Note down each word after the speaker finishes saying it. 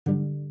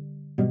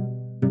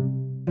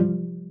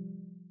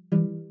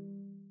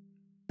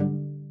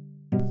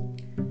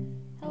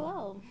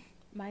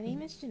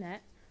name is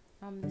Jeanette.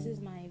 This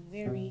is my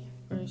very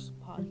first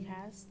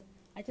podcast.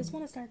 I just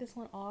want to start this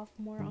one off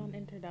more on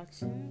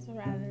introductions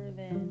rather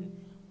than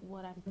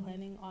what I'm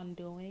planning on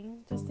doing,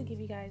 just to give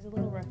you guys a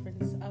little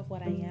reference of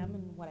what I am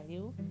and what I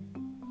do.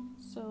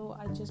 So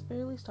I just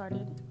barely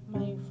started.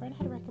 My friend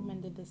had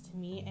recommended this to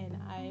me, and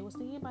I was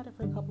thinking about it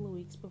for a couple of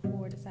weeks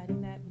before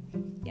deciding that,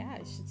 I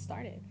should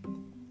start it.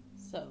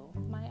 So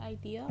my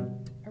idea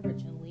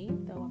originally,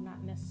 though I'm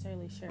not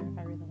necessarily sure if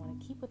I really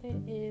want to keep with it,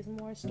 is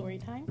more story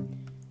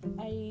time.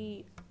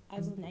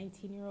 As a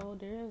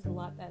 19-year-old, there is a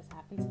lot that's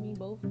happened to me,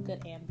 both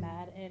good and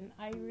bad, and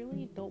I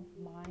really don't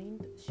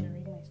mind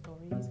sharing my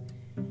stories.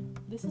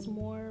 This is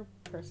more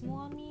personal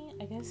on me,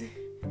 I guess.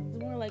 It's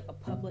more like a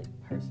public,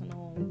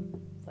 personal,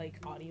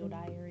 audio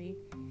diary,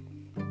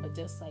 but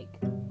just I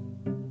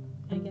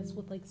guess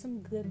with some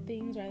good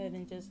things rather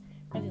than just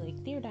probably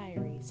Dear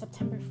Diary,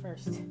 September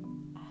 1st.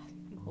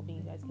 I'm hoping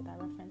you guys get that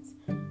reference,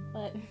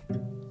 but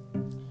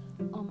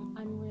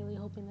I'm really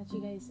hoping that you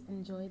guys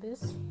enjoy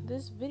this.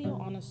 This video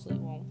honestly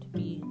won't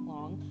be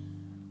long,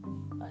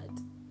 but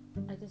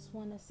I just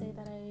want to say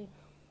that I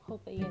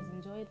hope that you guys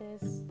enjoy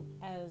this.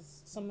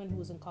 As someone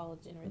who's in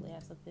college and really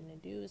has something to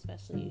do,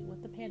 especially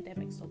with the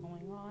pandemic still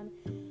going on,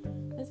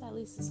 this at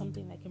least is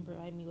something that can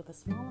provide me with a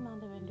small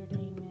amount of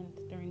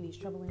entertainment during these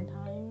troubling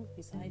times,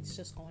 besides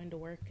just going to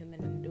work and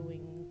then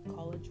doing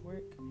college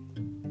work.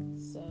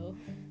 So,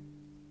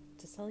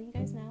 just telling you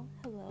guys now,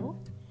 hello,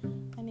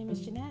 my name is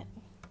Jeanette,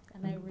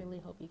 and I really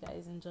hope you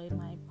guys enjoyed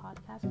my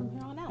podcast from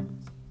here on out.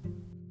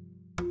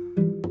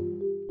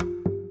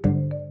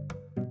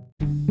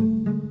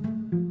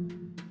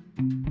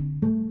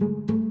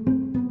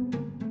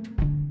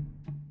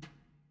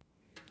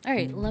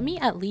 Alright, let me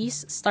at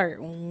least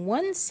start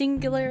one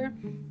singular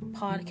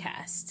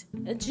podcast,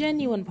 a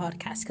genuine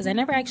podcast, because I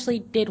never actually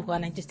did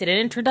one. I just did an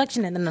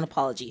introduction and then an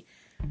apology.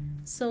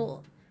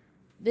 So,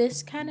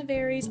 this kind of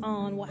varies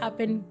on what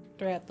happened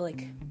throughout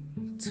the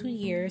 2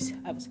 years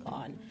I was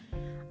gone.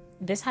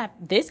 This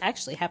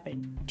actually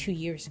happened 2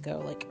 years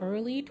ago,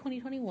 early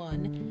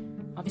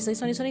 2021. Obviously, it's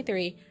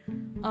 2023.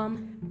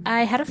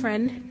 I had a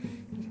friend,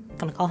 I'm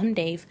gonna call him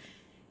Dave,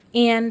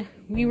 and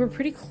we were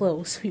pretty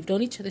close. We've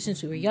known each other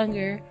since we were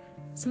younger.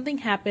 Something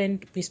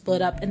happened, we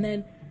split up, and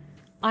then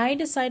I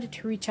decided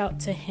to reach out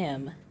to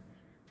him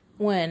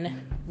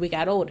when we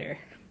got older.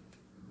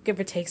 Give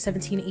or take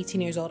 17, 18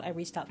 years old, I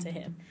reached out to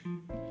him.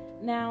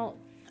 Now,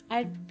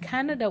 I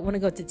kind of don't want to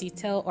go into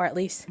detail, or at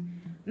least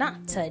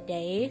not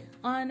today,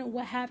 on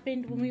what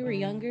happened when we were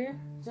younger.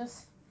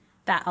 Just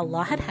that a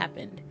lot had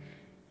happened,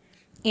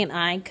 and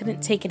I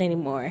couldn't take it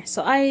anymore.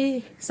 So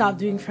I stopped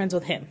being friends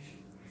with him.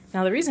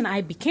 Now, the reason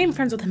I became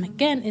friends with him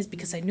again is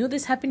because I knew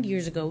this happened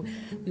years ago.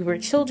 We were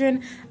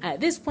children.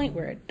 At this point,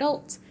 we're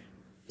adults.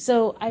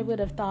 So I would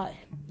have thought,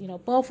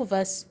 both of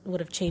us would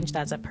have changed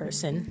as a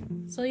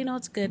person. So,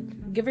 it's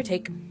good. Give or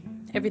take.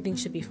 Everything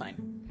should be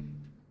fine.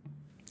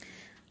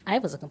 I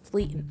was a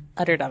complete and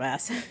utter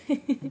dumbass.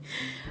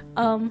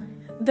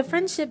 The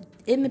friendship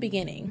in the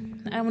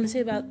beginning, I want to say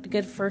about the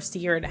good first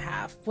year and a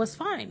half, was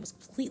fine. It was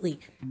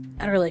completely,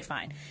 utterly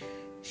fine.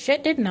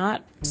 Shit did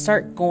not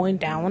start going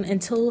down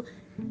until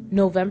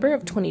November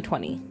of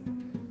 2020.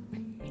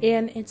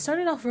 And it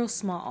started off real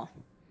small.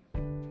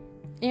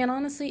 And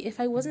honestly, if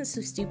I wasn't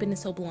so stupid and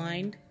so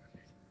blind,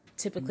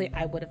 typically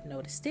I would have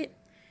noticed it.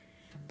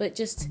 But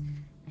just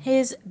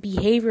his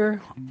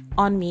behavior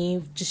on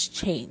me just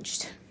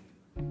changed.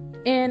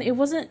 And it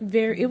wasn't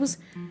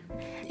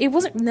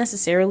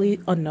necessarily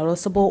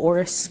unnoticeable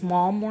or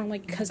small, more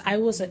because I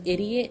was an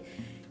idiot.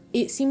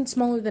 It seemed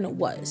smaller than it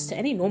was. To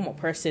any normal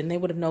person, they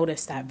would have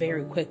noticed that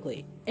very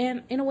quickly.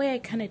 And in a way, I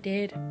kind of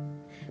did.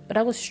 But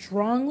I was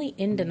strongly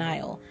in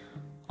denial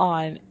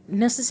on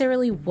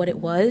necessarily what it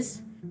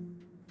was.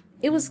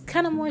 It was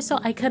kind of more so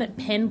I couldn't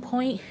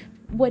pinpoint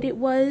what it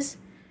was.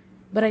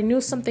 But I knew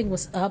something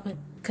was up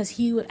because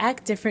he would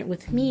act different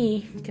with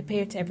me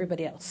compared to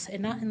everybody else.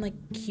 And not in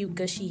cute,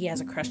 gushy, he has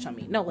a crush on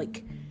me. No,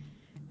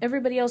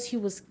 everybody else he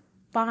was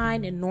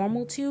fine and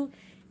normal to.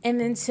 And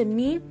then to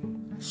me,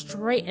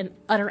 straight and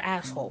utter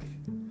asshole.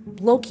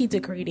 Low-key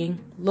degrading,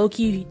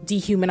 low-key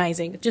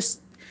dehumanizing.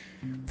 Just,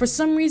 for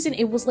some reason,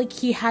 it was like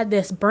he had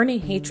this burning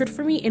hatred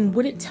for me and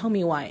wouldn't tell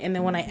me why. And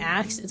then when I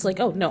asked, it's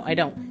oh, no, I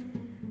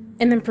don't.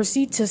 And then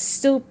proceed to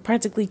still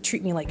practically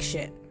treat me like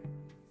shit.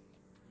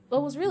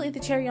 What was really the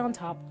cherry on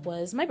top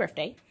was my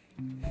birthday,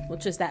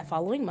 which was that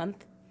following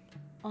month.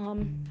 I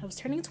was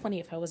turning 20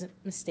 if I wasn't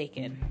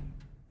mistaken.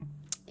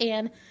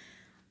 And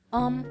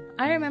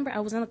I remember I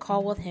was on a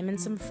call with him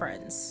and some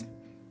friends.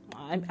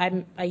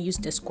 I use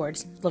Discord.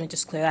 Let me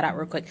just clear that out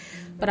real quick.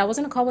 But I was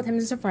on a call with him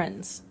and some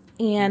friends.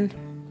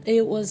 And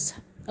it was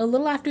a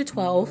little after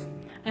 12.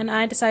 And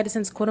I decided,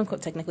 since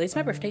quote-unquote technically it's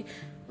my birthday,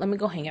 let me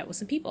go hang out with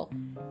some people.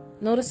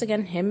 Notice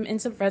again, him and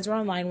some friends were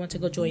online, went to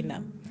go join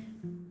them.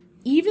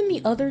 Even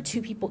the other two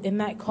people in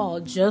that call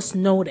just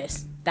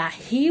noticed that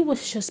he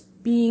was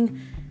just being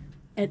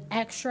an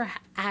extra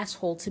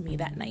asshole to me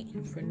that night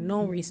for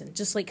no reason.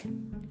 Just I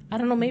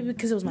don't know, maybe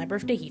because it was my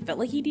birthday, he felt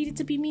like he needed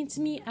to be mean to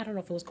me. I don't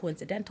know if it was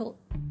coincidental.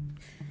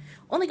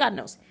 Only God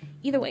knows.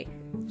 Either way,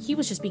 he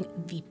was just being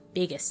the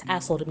biggest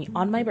asshole to me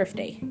on my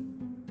birthday.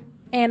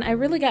 And I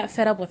really got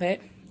fed up with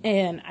it,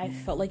 and I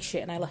felt like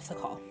shit, and I left the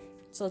call.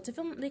 So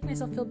to make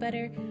myself feel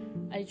better,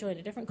 I joined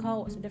a different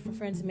call with some different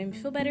friends and made me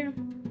feel better.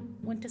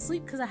 Went to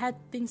sleep because I had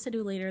things to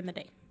do later in the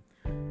day.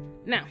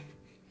 Now,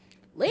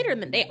 later in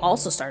the day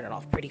also started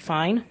off pretty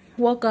fine.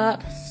 Woke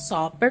up,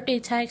 saw birthday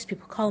texts,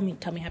 people calling me,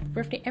 tell me happy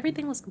birthday.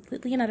 Everything was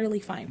completely and utterly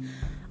fine.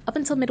 Up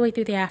until midway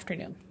through the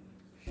afternoon.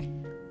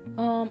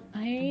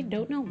 I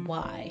don't know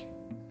why.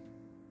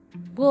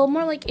 Well,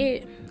 more like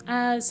it,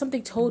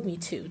 something told me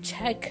to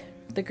check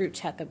the group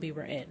chat that we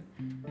were in.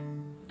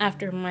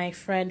 After my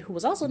friend, who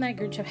was also in that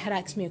group chat, had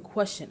asked me a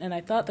question. And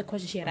I thought the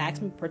question she had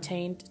asked me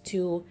pertained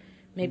to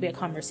maybe a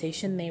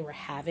conversation they were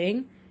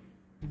having.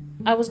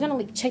 I was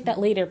gonna check that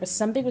later, but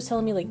something was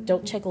telling me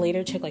don't check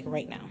later, check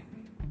right now.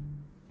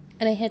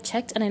 And I had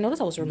checked, and I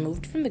noticed I was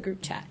removed from the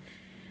group chat.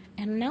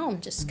 And now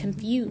I'm just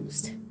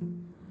confused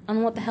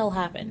on what the hell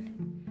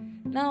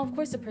happened. Now, of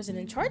course, the person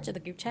in charge of the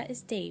group chat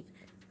is Dave.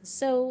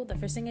 So the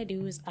first thing I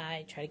do is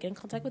I try to get in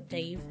contact with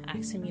Dave,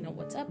 ask him,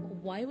 what's up?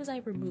 Why was I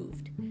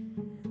removed?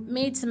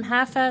 Made some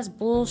half-ass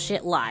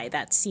bullshit lie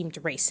that seemed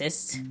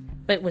racist,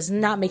 but was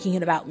not making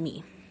it about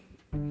me.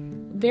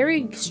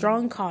 Very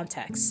strong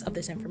context of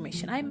this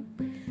information.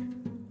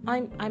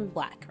 I'm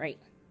black, right?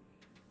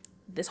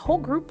 This whole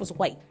group was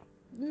white.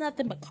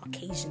 Nothing but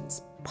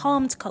Caucasians.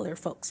 Palmed color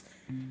folks.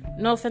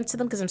 No offense to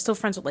them, because I'm still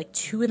friends with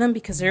 2 of them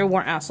because they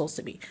weren't assholes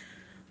to me.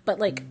 But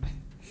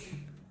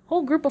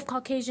whole group of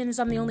Caucasians,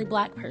 I'm the only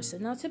black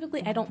person. Now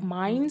typically I don't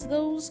mind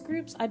those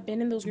groups. I've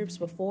been in those groups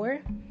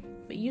before.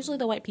 But usually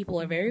the white people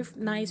are very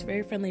nice,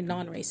 very friendly,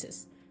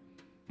 non-racist.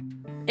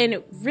 And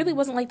it really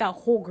wasn't like that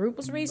whole group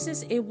was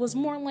racist. It was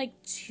more like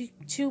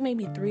two,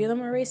 maybe 3 of them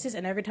were racist.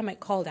 And every time I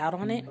called out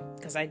on it,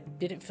 because I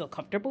didn't feel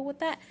comfortable with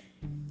that,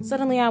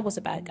 suddenly I was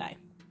a bad guy.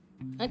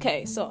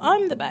 Okay, so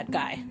I'm the bad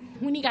guy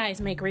when you guys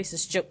make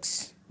racist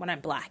jokes when I'm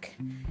black.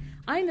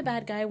 I'm the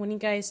bad guy when you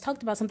guys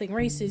talked about something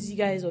racist, you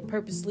guys would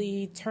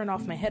purposely turn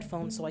off my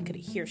headphones so I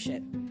couldn't hear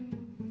shit.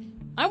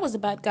 I was the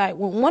bad guy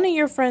when one of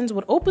your friends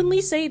would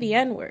openly say the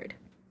N-word.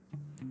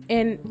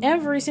 And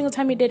every single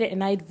time he did it,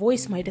 and I'd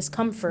voice my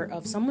discomfort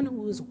of someone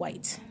who was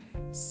white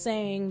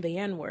saying the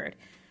N-word,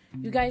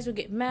 you guys would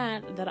get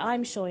mad that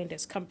I'm showing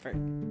discomfort.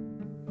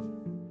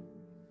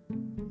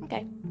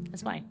 Okay,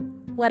 that's fine.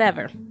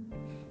 Whatever.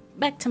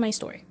 Back to my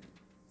story.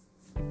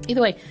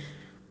 Either way,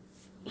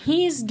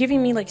 he's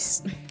giving me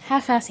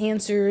half-ass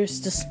answers,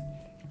 just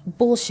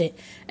bullshit.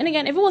 And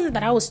again, if it wasn't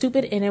that I was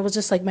stupid and it was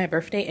just my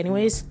birthday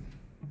anyways,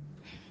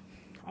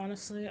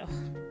 honestly,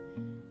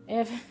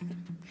 if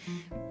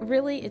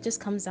really it just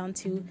comes down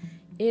to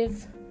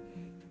if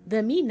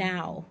the me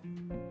now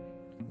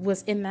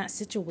was in that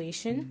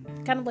situation,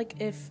 kind of like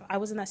if I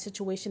was in that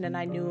situation and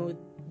I knew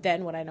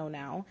then what I know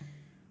now,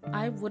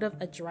 I would have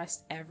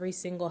addressed every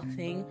single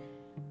thing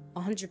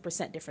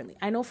 100% differently.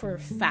 I know for a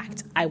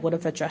fact I would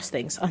have addressed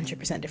things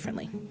 100%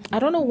 differently. I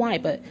don't know why,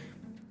 but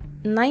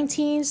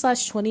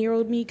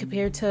 19/20-year-old me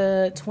compared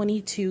to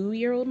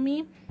 22-year-old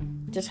me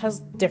just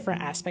has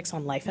different aspects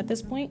on life at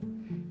this point.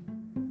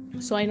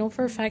 So I know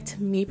for a fact,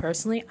 me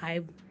personally,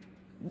 I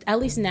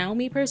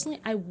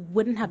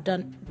wouldn't have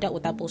dealt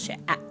with that bullshit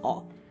at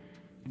all.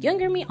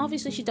 Younger me,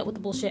 obviously she dealt with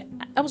the bullshit.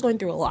 I was going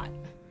through a lot.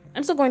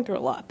 I'm still going through a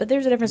lot, but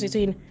there's a difference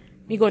between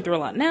me going through a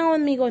lot now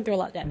and me going through a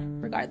lot then.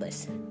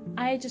 Regardless,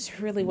 I just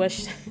really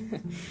wish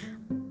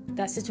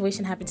that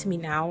situation happened to me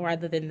now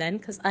rather than then,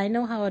 because I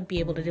know how I'd be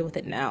able to deal with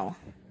it now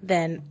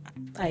than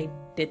I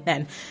did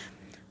then.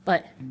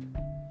 But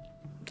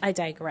I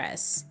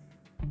digress.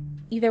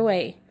 Either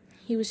way,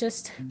 he was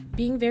just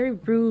being very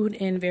rude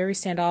and very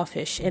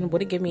standoffish and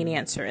wouldn't give me an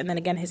answer. And then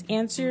again, his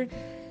answer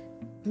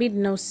made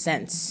no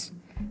sense.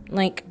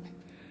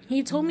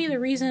 He told me the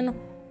reason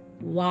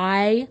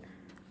why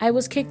I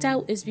was kicked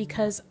out is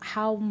because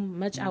how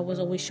much I was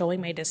always showing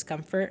my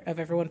discomfort of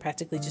everyone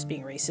practically just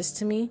being racist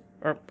to me,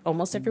 or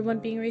almost everyone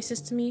being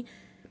racist to me,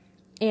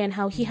 and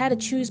how he had to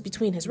choose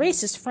between his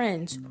racist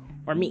friends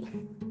or me.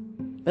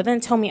 But then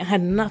tell me it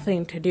had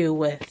nothing to do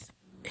with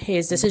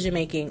his decision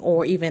making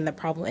or even the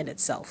problem in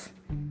itself.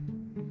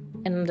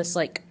 And I'm just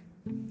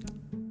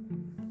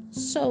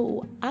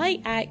so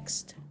I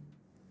asked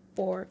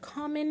for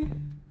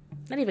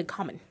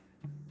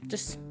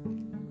just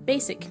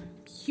basic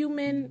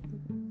human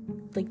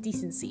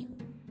decency,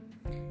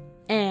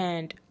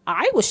 and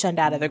I was shunned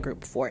out of the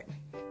group for it.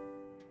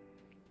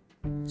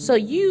 So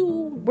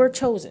you were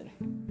chosen.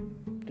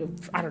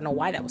 I don't know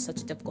why that was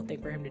such a difficult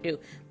thing for him to do,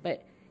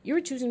 but you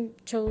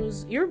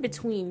were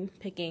between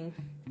picking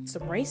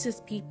some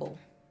racist people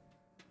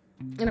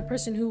and a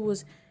person who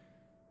was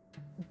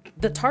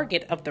the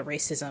target of the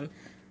racism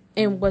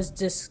and was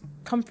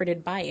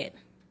discomforted by it,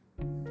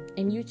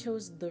 and you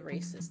chose the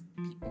racist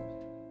people.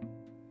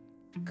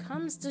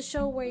 Comes to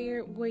show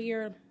where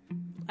your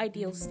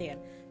ideals stand.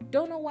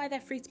 Don't know why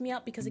that freaked me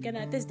out, because again,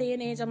 at this day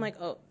and age, I'm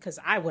because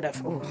I would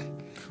have,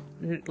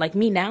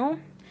 me now,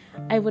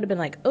 I would have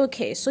been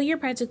okay, so you're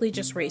practically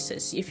just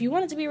racist. If you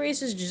wanted to be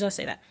racist, just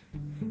say that.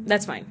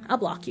 that's fine. I'll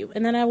block you.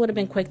 And then I would have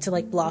been quick to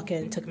like block it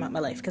and took him out of my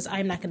life, because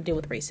I'm not going to deal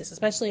with racists.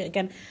 Especially,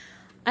 again,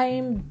 I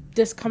am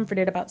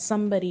discomforted about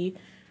somebody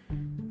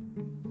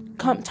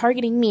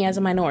targeting me as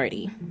a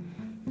minority.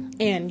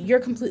 And you're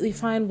completely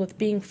fine with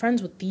being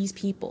friends with these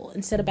people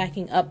instead of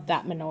backing up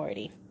that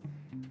minority.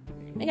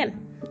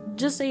 Again,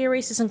 just say you're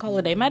racist and call it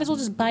a day. Might as well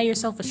just buy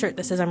yourself a shirt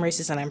that says I'm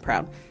racist and I'm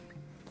proud.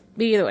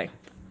 But either way,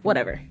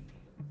 whatever.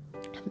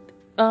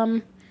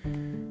 Again,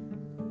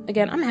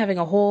 I'm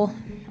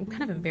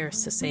kind of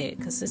embarrassed to say it,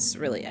 because it's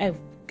really, I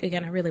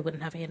really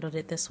wouldn't have handled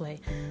it this way.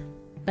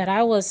 But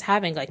I was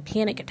having like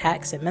panic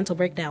attacks and mental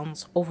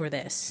breakdowns over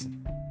this.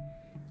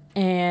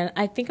 And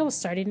I think I was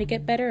starting to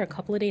get better a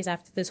couple of days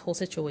after this whole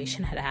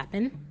situation had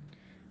happened.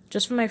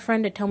 Just for my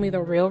friend to tell me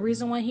the real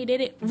reason why he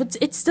did it.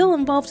 It still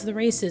involved the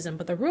racism,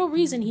 but the real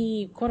reason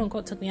he, quote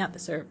unquote, took me out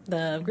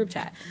the group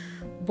chat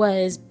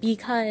was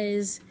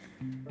because,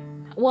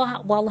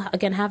 well,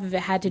 again, half of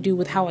it had to do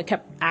with how I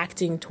kept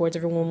acting towards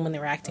everyone when they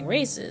were acting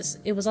racist.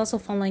 It was also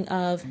following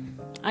of,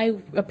 I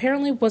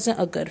apparently wasn't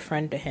a good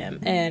friend to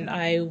him, and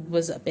I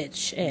was a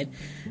bitch, and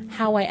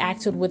how I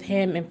acted with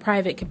him in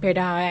private compared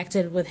to how I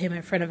acted with him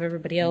in front of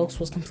everybody else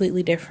was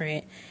completely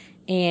different,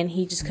 and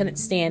he just couldn't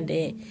stand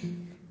it,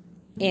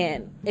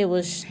 and it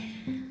was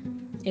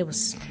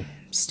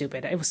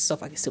stupid. It was so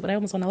fucking stupid. I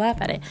almost want to laugh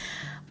at it.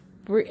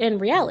 In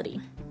reality,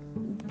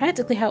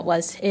 practically how it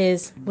was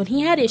is when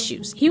he had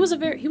issues, he was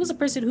a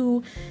person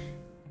who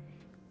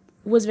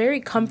was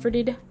very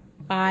comforted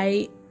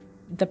by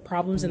the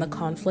problems and the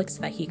conflicts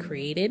that he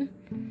created.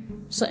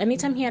 So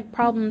anytime he had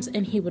problems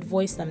and he would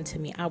voice them to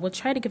me, I would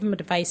try to give him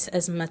advice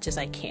as much as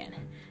I can.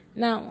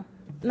 Now,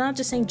 not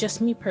just saying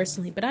just me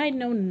personally, but I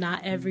know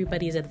not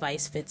everybody's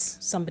advice fits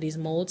somebody's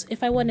molds.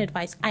 If I want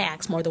advice, I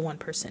ask more than one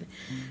person,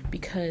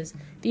 because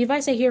the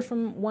advice I hear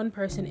from one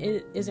person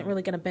isn't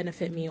really going to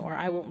benefit me, or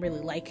I won't really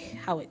like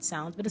how it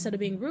sounds. But instead of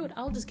being rude,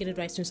 I'll just get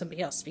advice from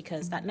somebody else,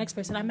 because that next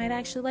person, I might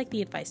actually like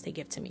the advice they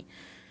give to me.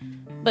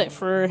 But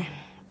for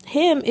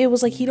him, it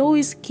was like he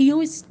always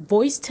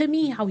voiced to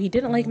me how he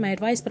didn't like my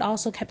advice, but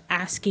also kept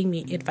asking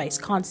me advice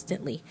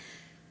constantly.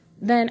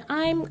 Then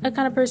I'm a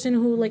kind of person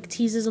who like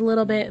teases a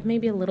little bit,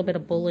 maybe a little bit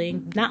of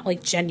bullying, not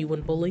like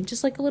genuine bullying,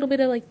 just like a little bit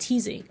of like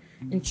teasing,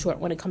 in short,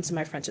 when it comes to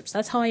my friendships.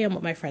 That's how I am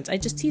with my friends. I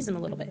just tease them a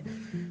little bit.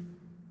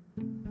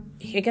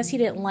 I guess he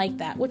didn't like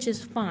that, which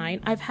is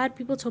fine. I've had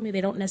people tell me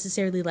they don't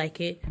necessarily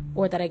like it,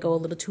 or that I go a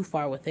little too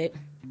far with it.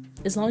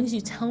 As long as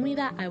you tell me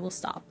that, I will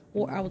stop,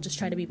 or I will just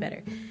try to be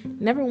better.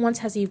 Never once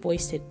has he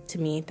voiced it to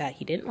me that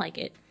he didn't like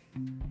it.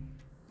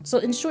 So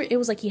in short, it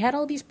was like he had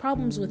all these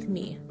problems with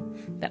me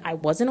that I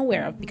wasn't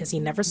aware of, because he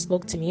never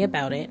spoke to me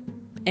about it.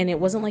 And it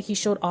wasn't like he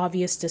showed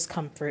obvious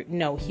discomfort.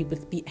 No,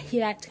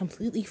 he'd act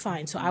completely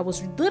fine. So I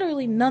was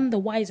literally none the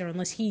wiser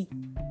unless he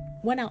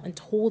went out and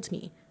told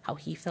me how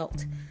he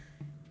felt.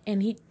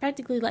 And he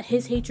practically let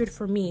his hatred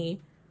for me,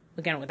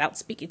 again, without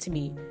speaking to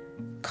me,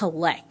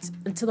 collect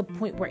until the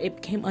point where it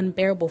became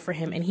unbearable for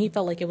him. And he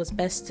felt like it was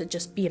best to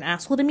just be an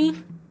asshole to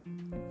me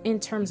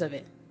in terms of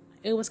it.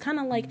 It was kind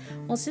of like,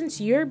 well,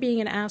 since you're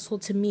being an asshole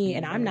to me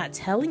and I'm not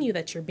telling you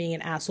that you're being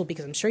an asshole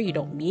because I'm sure you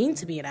don't mean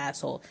to be an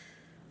asshole,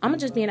 I'm going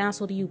to just be an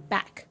asshole to you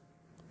back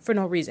for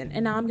no reason.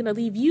 And now I'm going to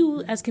leave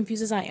you as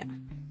confused as I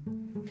am.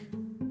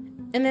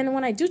 And then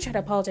when I do try to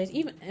apologize,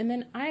 and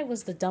then I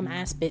was the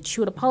dumbass bitch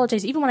who would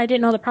apologize even when I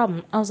didn't know the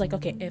problem. I was like,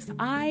 okay, if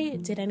I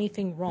did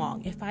anything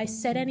wrong, if I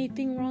said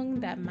anything wrong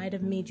that might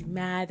have made you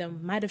mad,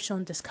 that might have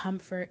shown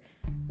discomfort,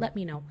 let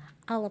me know.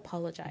 I'll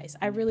apologize.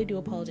 I really do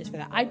apologize for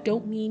that. I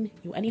don't mean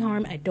you any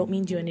harm. I don't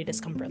mean you any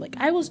discomfort. Like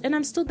and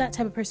I'm still that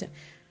type of person.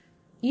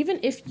 Even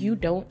if you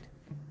don't,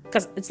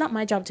 because it's not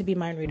my job to be a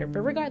mind reader,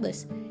 but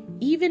regardless,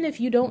 even if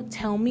you don't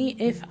tell me,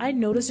 if I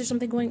notice there's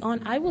something going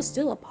on, I will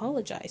still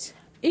apologize.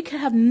 It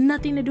could have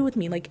nothing to do with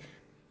me. Like,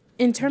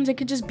 in terms, it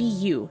could just be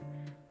you.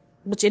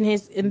 Which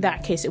in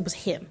that case, it was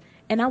him.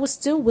 And I was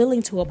still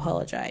willing to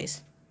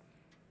apologize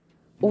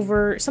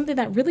over something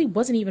that really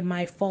wasn't even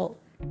my fault.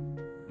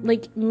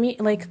 Maybe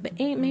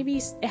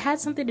it had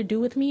something to do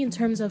with me in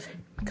terms of,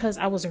 because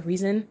I was a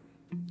reason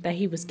that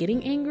he was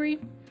getting angry.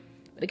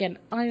 But again,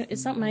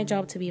 it's not my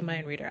job to be a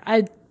mind reader.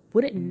 I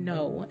wouldn't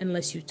know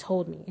unless you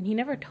told me. And he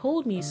never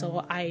told me,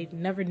 so I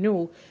never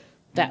knew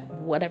that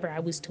whatever I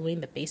was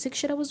doing, the basic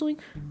shit I was doing,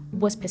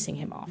 was pissing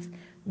him off,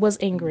 was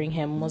angering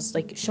him, was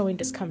like showing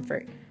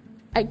discomfort.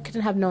 I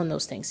couldn't have known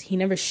those things. He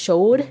never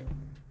showed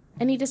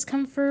any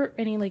discomfort,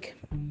 any like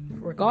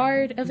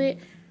regard of it.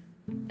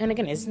 And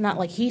again, it's not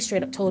like he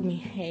straight up told me,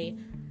 hey,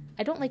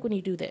 I don't like when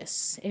you do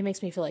this. It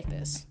makes me feel like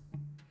this.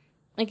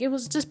 Like, it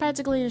was just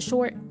practically, in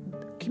short,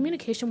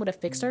 communication would have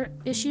fixed our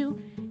issue,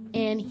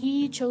 and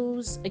he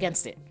chose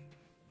against it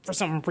for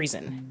some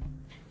reason.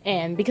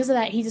 And because of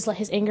that, he just let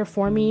his anger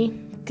for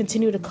me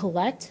continue to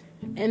collect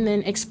and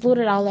then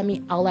exploded all at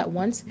me all at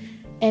once.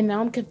 And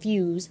now I'm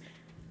confused.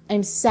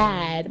 I'm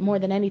sad more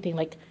than anything.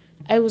 Like,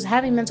 I was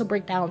having mental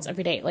breakdowns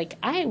every day. Like,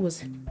 I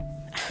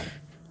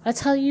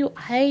tell you,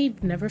 I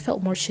never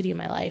felt more shitty in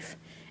my life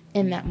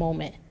in that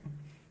moment.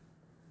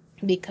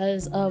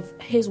 because of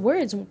his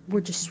words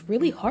were just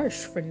really harsh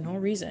for no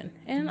reason.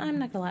 And I'm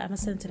not gonna lie, I'm a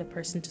sensitive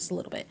person just a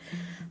little bit.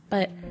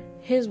 But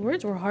his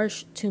words were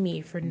harsh to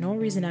me for no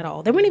reason at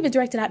all. They weren't even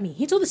directed at me.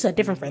 He told this to a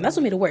different friend. That's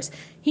what made it worse.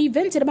 He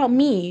vented about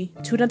me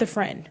to another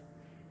friend.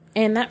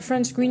 And that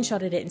friend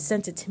screenshotted it and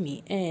sent it to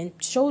me and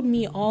showed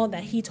me all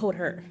that he told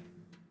her.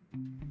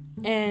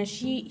 And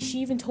she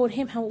even told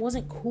him how it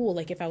wasn't cool.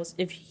 Like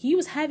if he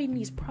was having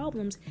these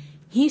problems,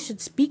 he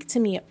should speak to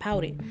me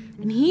about it.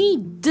 And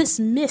he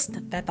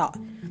dismissed that thought.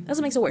 That's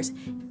what makes it worse.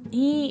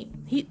 He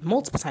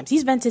multiple times.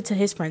 He's vented to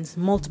his friends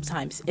multiple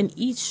times. And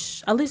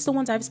at least the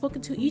ones I've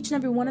spoken to, each and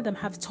every one of them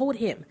have told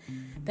him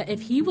that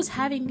if he was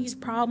having these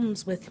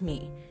problems with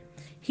me,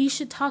 he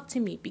should talk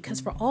to me,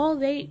 because for all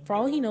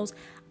he knows,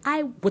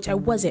 which I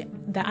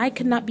wasn't, that I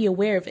could not be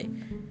aware of it.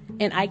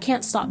 And I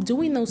can't stop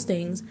doing those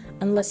things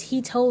unless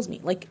he tells me.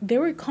 Like, they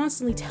were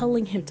constantly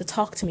telling him to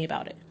talk to me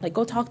about it. Like,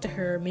 go talk to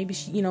her. Maybe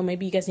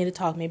maybe you guys need to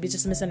talk. Maybe it's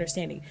just a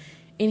misunderstanding.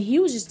 And he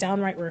was just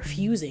downright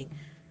refusing.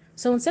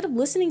 So instead of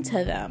listening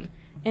to them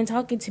and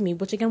talking to me,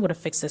 which again would have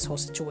fixed this whole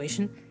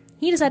situation,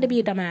 he decided to be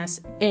a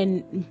dumbass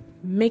and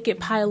make it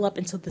pile up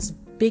into this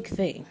big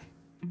thing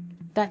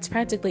that's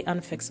practically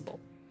unfixable.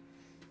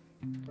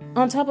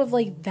 On top of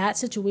that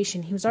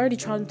situation, he was already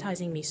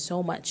traumatizing me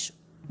so much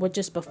with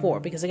just before,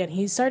 because again,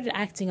 he started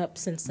acting up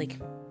since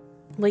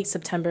late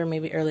September,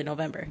 maybe early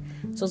November.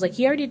 So it's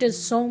he already did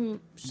so much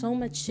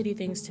shitty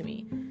things to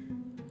me.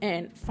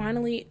 And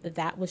finally,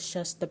 that was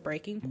just the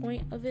breaking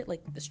point of it,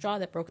 the straw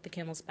that broke the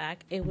camel's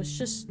back. It was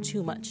just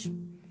too much.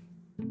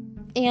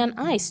 And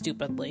I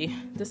stupidly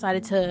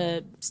decided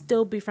to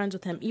still be friends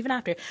with him even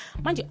after.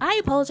 Mind you, I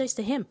apologized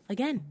to him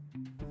again.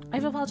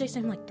 I've apologized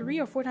to him 3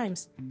 or 4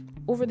 times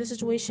over the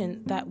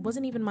situation that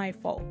wasn't even my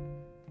fault.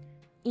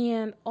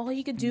 And all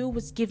he could do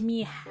was give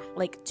me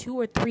 2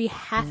 or 3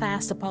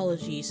 half-assed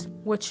apologies,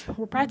 which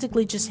were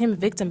practically just him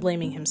victim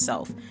blaming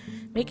himself,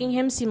 making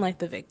him seem like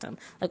the victim.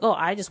 Oh,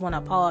 I just want to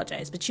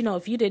apologize, but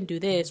if you didn't do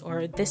this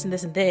or this and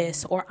this and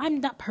this, or I'm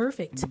not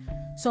perfect,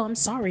 so I'm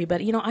sorry,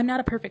 but I'm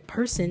not a perfect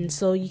person,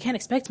 so you can't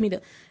expect me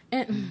to.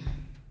 And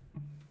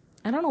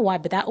I don't know why,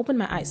 but that opened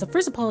my eyes. The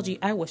first apology,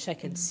 I wish I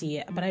could see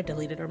it, but I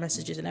deleted our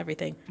messages and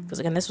everything, because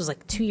again, this was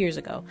 2 years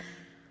ago.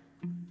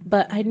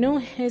 But I know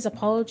his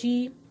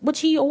apology, which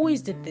he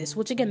always did this,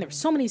 which again, there were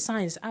so many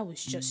signs I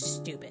was just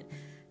stupid.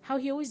 How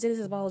he always did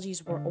his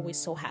apologies were always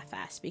so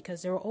half-assed,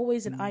 because there were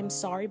always an I'm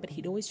sorry, but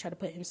he'd always try to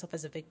put himself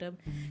as a victim.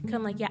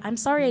 Kind of yeah, I'm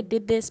sorry I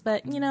did this,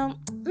 but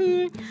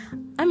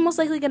I'm most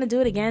likely going to do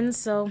it again,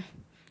 so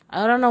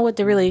I don't know what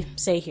to really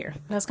say here.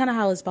 That's kind of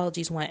how his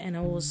apologies went, and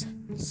it was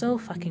so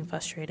fucking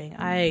frustrating.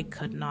 I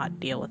could not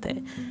deal with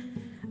it.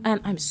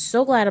 And I'm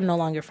so glad I'm no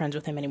longer friends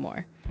with him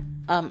anymore.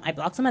 I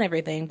blocked him on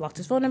everything, blocked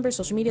his phone number,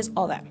 social medias,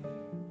 all that.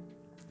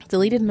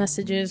 Deleted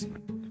messages,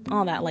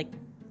 all that.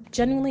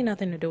 Genuinely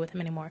nothing to do with him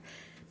anymore.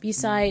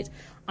 Besides,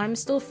 I'm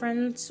still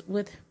friends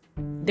with,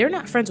 they're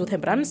not friends with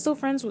him, but I'm still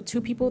friends with 2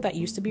 people that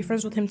used to be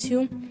friends with him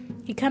too.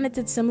 He kind of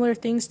did similar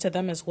things to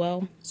them as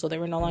well, so they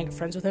were no longer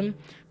friends with him.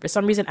 For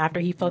some reason, after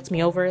he fucked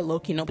me over,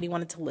 low-key, nobody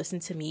wanted to listen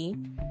to me.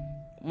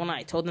 When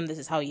I told them this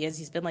is how he is,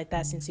 he's been like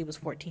that since he was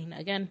 14.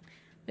 Again,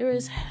 I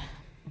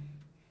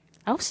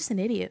was just an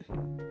idiot.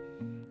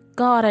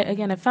 God,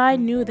 if I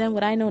knew then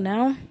what I know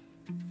now,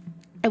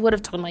 I would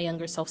have told my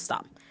younger self,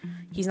 stop.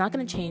 He's not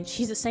going to change.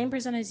 He's the same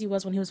person as he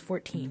was when he was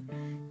 14.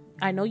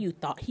 I know you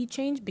thought he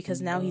changed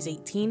because now he's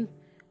 18,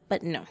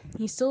 but no.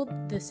 He's still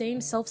the same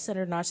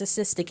self-centered,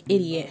 narcissistic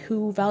idiot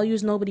who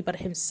values nobody but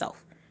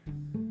himself.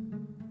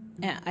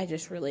 And I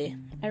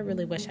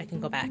really wish I can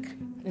go back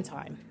in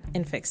time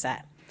and fix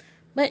that.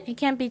 But it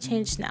can't be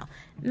changed now.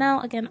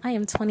 Now, again, I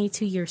am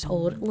 22 years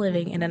old,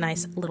 living in a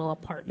nice little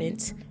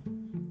apartment,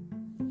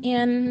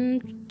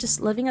 and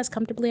just living as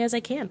comfortably as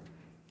I can.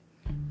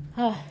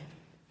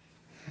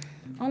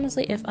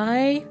 Honestly,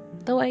 I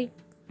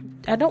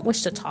don't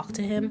wish to talk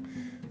to him,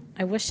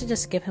 I wish to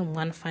just give him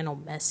one final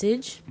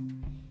message.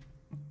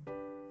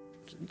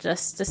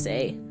 Just to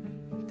say,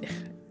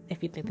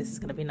 if you think this is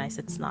going to be nice,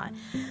 it's not.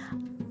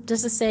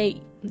 Just to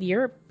say,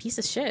 you're a piece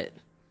of shit.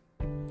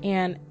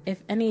 And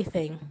if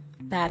anything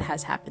bad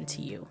has happened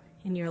to you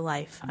in your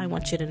life, I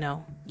want you to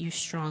know you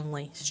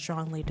strongly,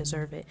 strongly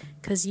deserve it.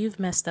 Because you've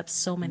messed up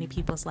so many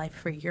people's life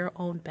for your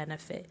own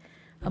benefit,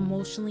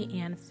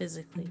 emotionally and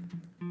physically.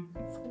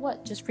 For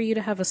what? Just for you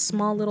to have a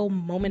small little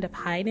moment of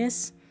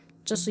highness?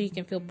 Just so you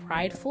can feel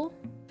prideful?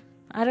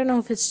 I don't know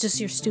if it's just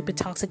your stupid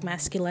toxic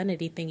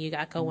masculinity thing you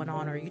got going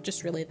on, or you're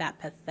just really that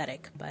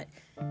pathetic, but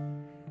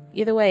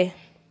either way,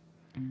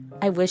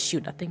 I wish you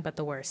nothing but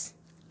the worst.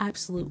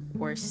 Absolute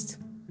worst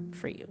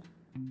for you.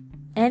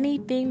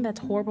 Anything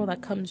that's horrible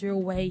that comes your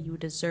way, you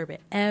deserve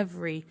it.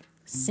 Every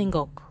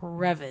single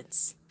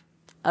crevice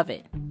of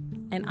it.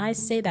 And I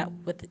say that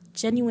with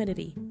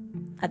genuinity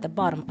at the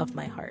bottom of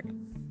my heart.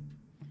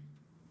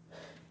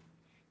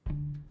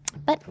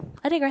 But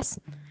I digress.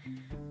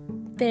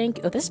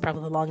 This is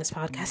probably the longest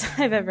podcast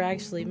I've ever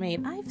actually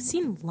made. I've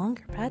seen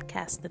longer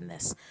podcasts than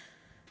this.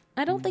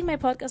 I don't think my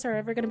podcasts are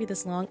ever going to be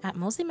this long. At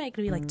most, they might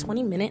be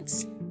 20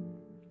 minutes.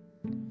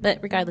 But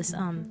regardless,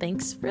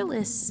 thanks for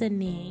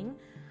listening.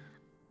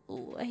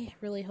 Ooh, I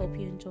really hope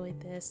you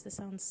enjoyed this.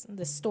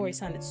 This story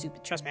sounded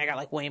stupid. Trust me, I got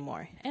like way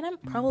more. And I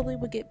probably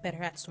would get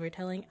better at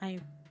storytelling.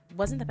 I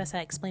wasn't the best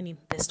at explaining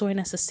this story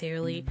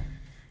necessarily.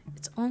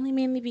 It's only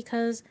mainly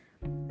because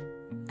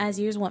as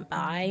years went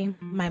by,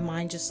 my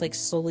mind just like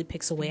slowly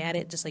picks away at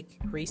it, just like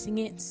erasing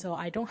it. So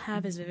I don't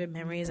have as vivid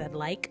memory as I'd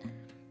like.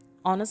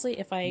 Honestly,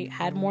 if I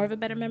had more of a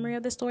better memory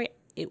of the story,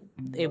 it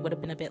would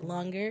have been a bit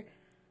longer.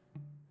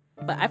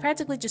 But I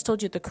practically just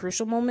told you the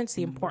crucial moments,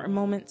 the important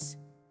moments.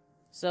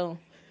 So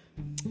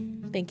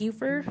thank you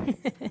for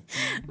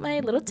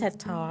my little TED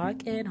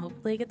talk, and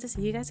hopefully I get to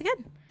see you guys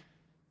again.